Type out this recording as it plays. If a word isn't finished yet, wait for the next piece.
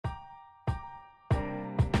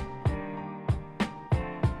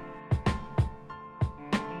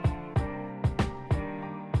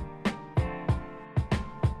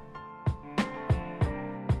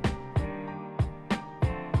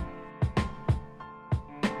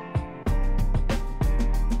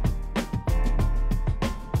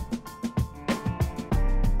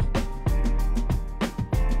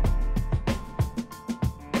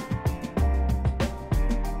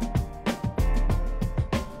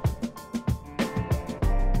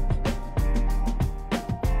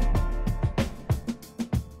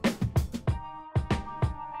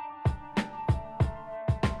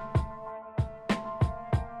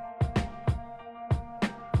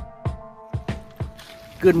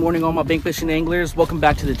Good morning, all my bank fishing anglers. Welcome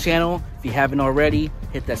back to the channel. If you haven't already,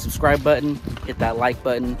 hit that subscribe button, hit that like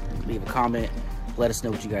button, leave a comment, let us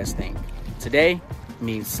know what you guys think. Today,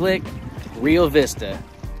 me and Slick, Rio Vista.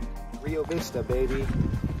 Rio Vista, baby.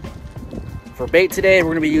 For bait today,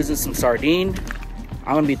 we're gonna be using some sardine.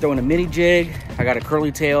 I'm gonna be throwing a mini jig. I got a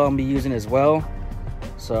curly tail I'm gonna be using as well.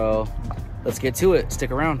 So let's get to it.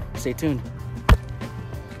 Stick around, stay tuned.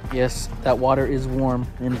 Yes, that water is warm,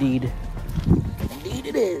 indeed. Indeed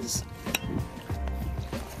it is.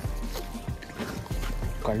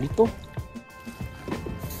 Carlito.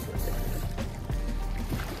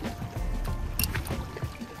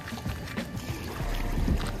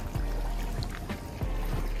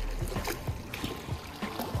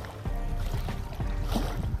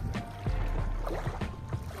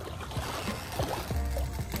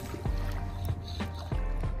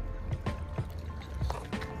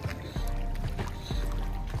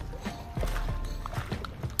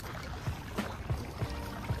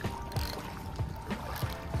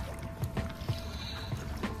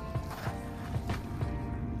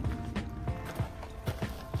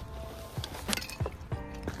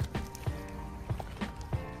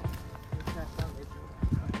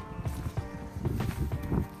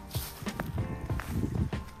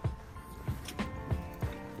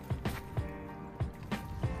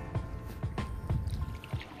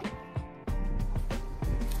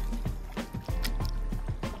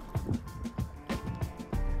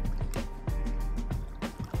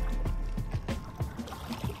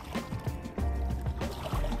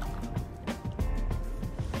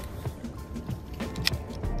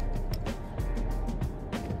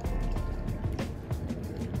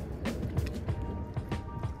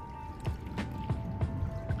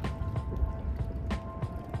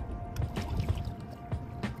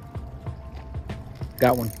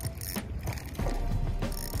 Got one.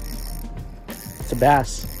 It's a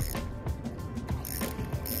bass.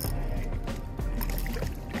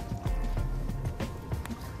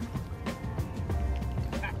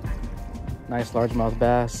 Nice largemouth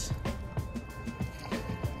bass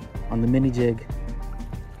on the mini jig.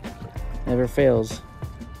 Never fails.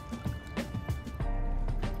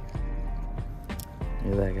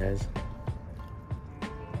 Look at that, guys.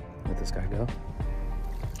 Let this guy go.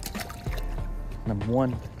 Number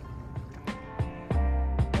one.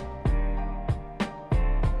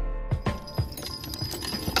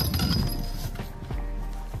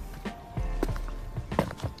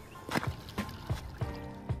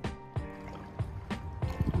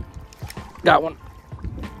 Got one.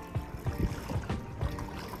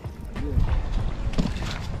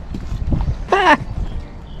 Ah!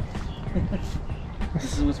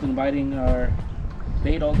 This is what's been biting our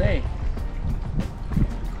bait all day.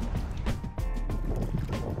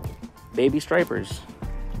 Baby stripers.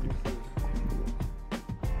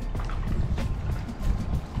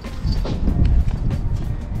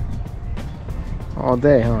 All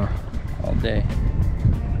day, huh? All day.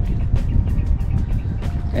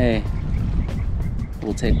 Hey,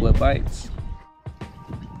 we'll take what bites.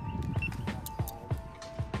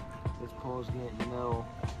 This pole's getting no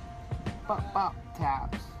bop bop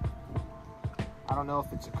taps. I don't know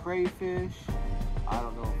if it's a crayfish. I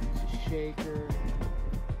don't know if it's a shaker.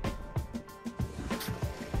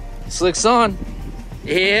 Slick's on.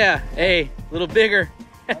 Yeah, hey, a little bigger.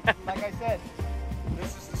 like I said,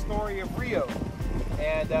 this is the story of Rio.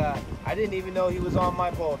 And I didn't even know he was on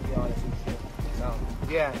my boat, to be honest with you. So,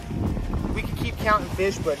 yeah, we can keep counting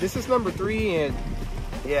fish, but this is number 3, and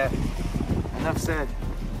yeah, enough said.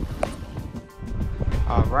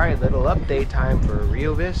 All right, little update time for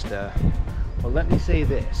Rio Vista. Well, let me say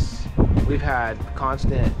this. We've had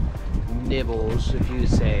constant nibbles, if you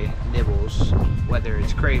say nibbles, whether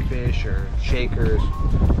it's crayfish or shakers,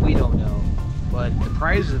 we don't know. But the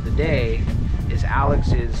prize of the day is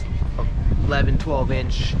Alex's 11-12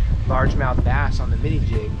 inch largemouth bass on the mini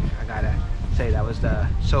jig. I gotta say that was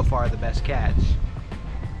so far the best catch.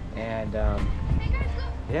 And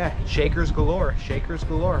yeah, shakers galore, shakers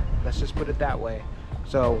galore. Let's just put it that way.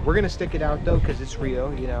 So we're gonna stick it out though, because it's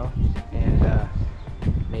Rio, you know, and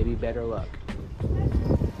maybe better luck.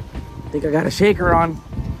 I think I got a shaker on.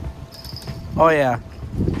 Oh yeah,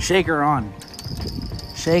 shaker on.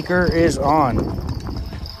 Shaker is on.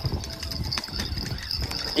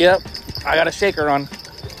 Yep, I got a shaker on.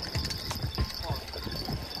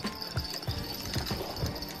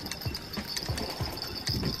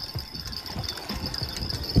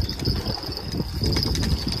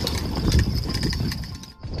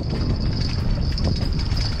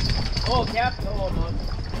 Oh, Captain, hold on.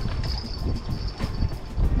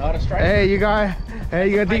 Not a stripe. Hey, you got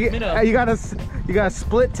a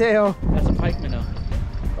split tail. That's a pike minnow.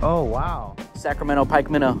 Oh, wow. Sacramento pike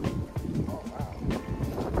minnow. Oh,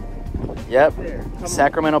 wow. Yep. There.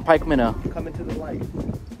 Sacramento pike minnow. Come into the light.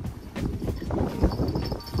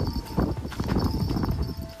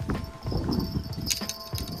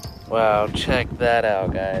 Wow, check that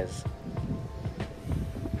out, guys.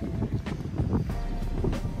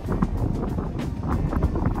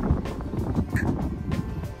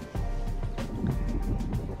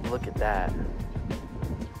 Look at that.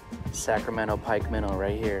 Sacramento pike minnow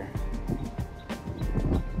right here.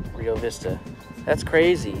 Rio Vista. That's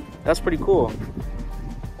crazy. That's pretty cool.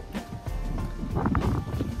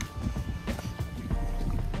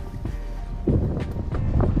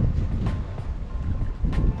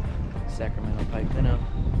 Sacramento pike minnow.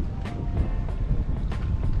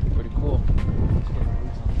 Pretty cool.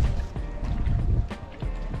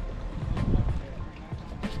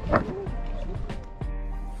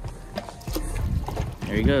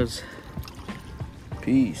 There he goes.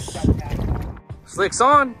 Peace. Slicks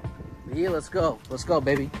on. Yeah, let's go. Let's go,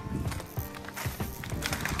 baby.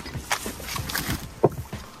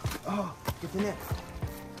 Oh, get the net.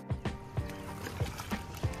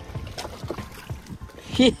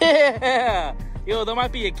 Yeah! Yo, that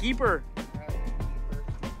might be a keeper.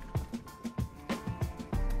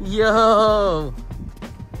 Yo!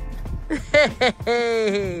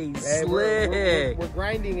 Hey, slick. We're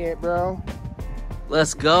grinding it, bro.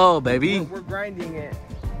 Let's go, baby. We're grinding it.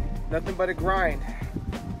 Nothing but a grind.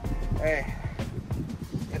 Hey,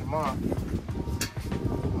 get him off.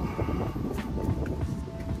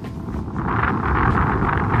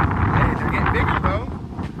 Hey, they're getting bigger, though.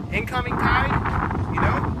 Incoming tide, you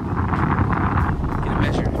know? Get a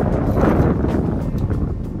measure.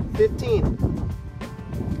 15.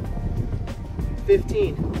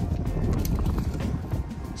 15.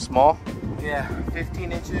 Small? Yeah,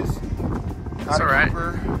 15 inches. That's all right.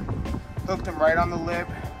 Keeper. Hooked him right on the lip.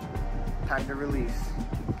 Time to release.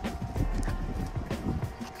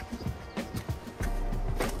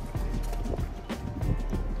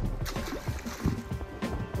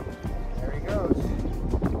 There he goes.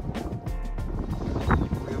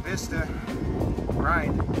 Rio Vista.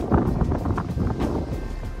 Grind.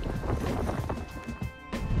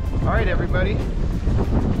 All right, everybody.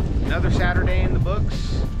 Another Saturday in the books.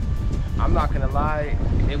 I'm not gonna lie,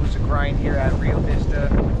 it was a grind here at Rio Vista.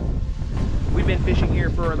 We've been fishing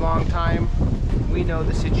here for a long time. We know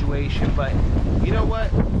the situation, but you know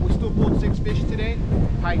what? We still pulled 6 fish today.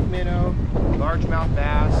 Pike minnow, largemouth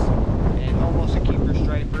bass, and almost a keeper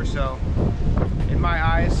striper. So in my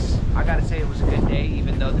eyes, I gotta say it was a good day,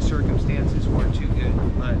 even though the circumstances weren't too good.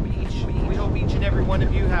 But we hope each and every one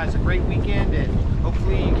of you has a great weekend, and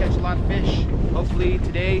hopefully you catch a lot of fish. Hopefully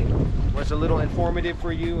today was a little informative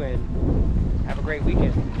for you, and have a great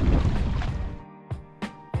weekend.